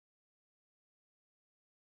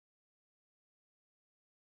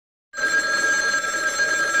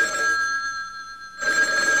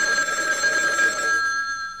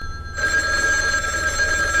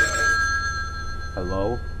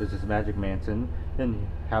Magic Manson, and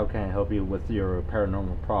how can I help you with your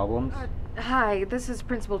paranormal problems? Hi, this is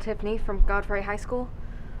Principal Tiffany from Godfrey High School.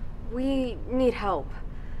 We need help.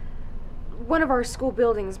 One of our school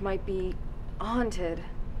buildings might be haunted.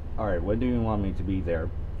 Alright, when do you want me to be there?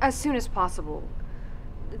 As soon as possible.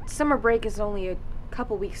 Summer break is only a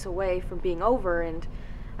couple weeks away from being over, and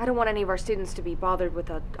I don't want any of our students to be bothered with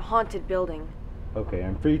a haunted building. Okay,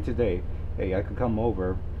 I'm free today. Hey, I could come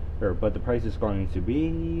over, but the price is going to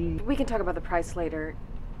be... We can talk about the price later.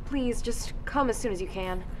 Please, just come as soon as you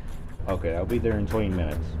can. Okay, I'll be there in 20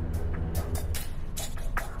 minutes.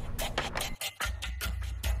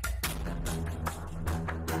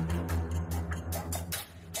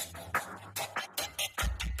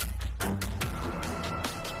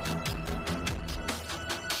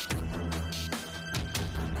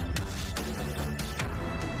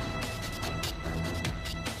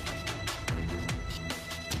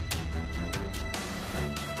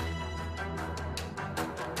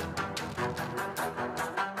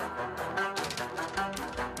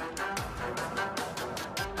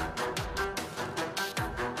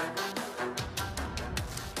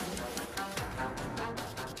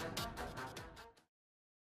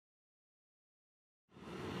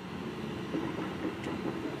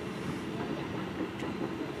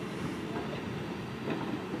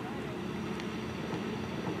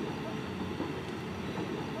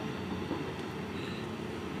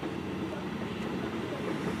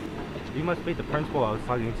 You must be the principal I was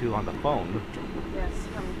talking to on the phone. Yes,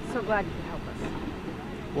 I'm so glad you could help us.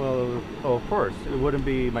 Well, of course, it wouldn't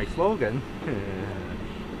be my slogan.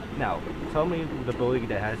 Now, tell me the building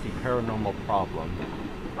that has the paranormal problem.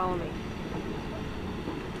 Follow me.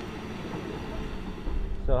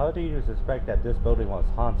 So how do you suspect that this building was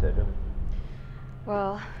haunted?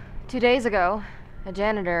 Well, 2 days ago, a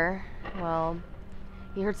janitor,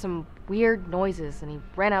 he heard some weird noises and he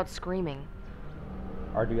ran out screaming.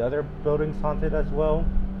 Are the other buildings haunted as well?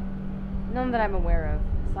 None that I'm aware of,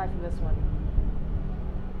 aside from this one.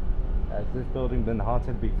 Has this building been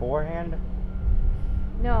haunted beforehand?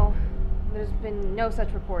 No, there's been no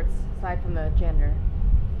such reports, aside from the janitor.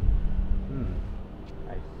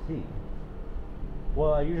 I see.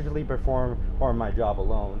 Well, I usually perform my job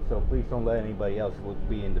alone, so please don't let anybody else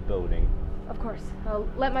be in the building. Of course. I'll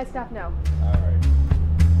let my staff know. Alright.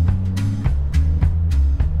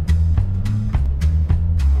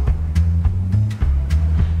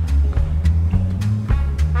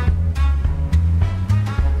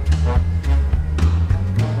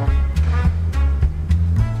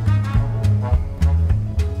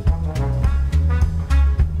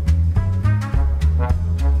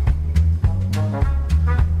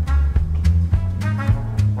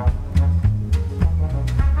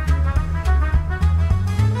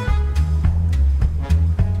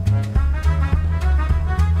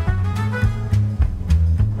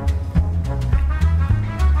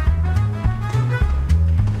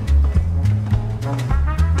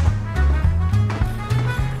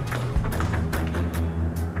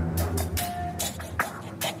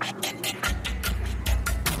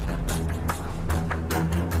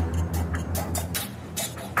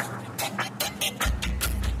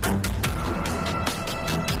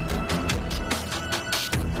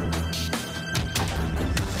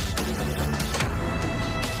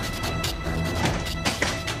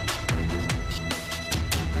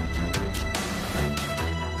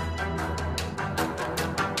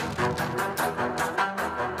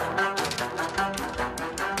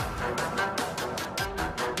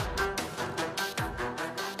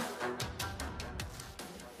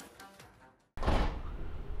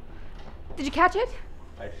 Did you catch it?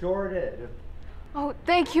 I sure did. Oh,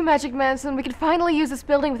 thank you, Magic Manson. We can finally use this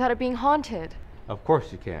building without it being haunted. Of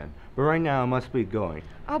course you can, but right now I must be going.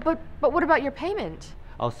 Oh, but what about your payment?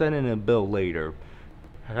 I'll send in a bill later.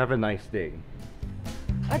 Have a nice day.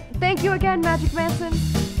 Thank you again, Magic Manson.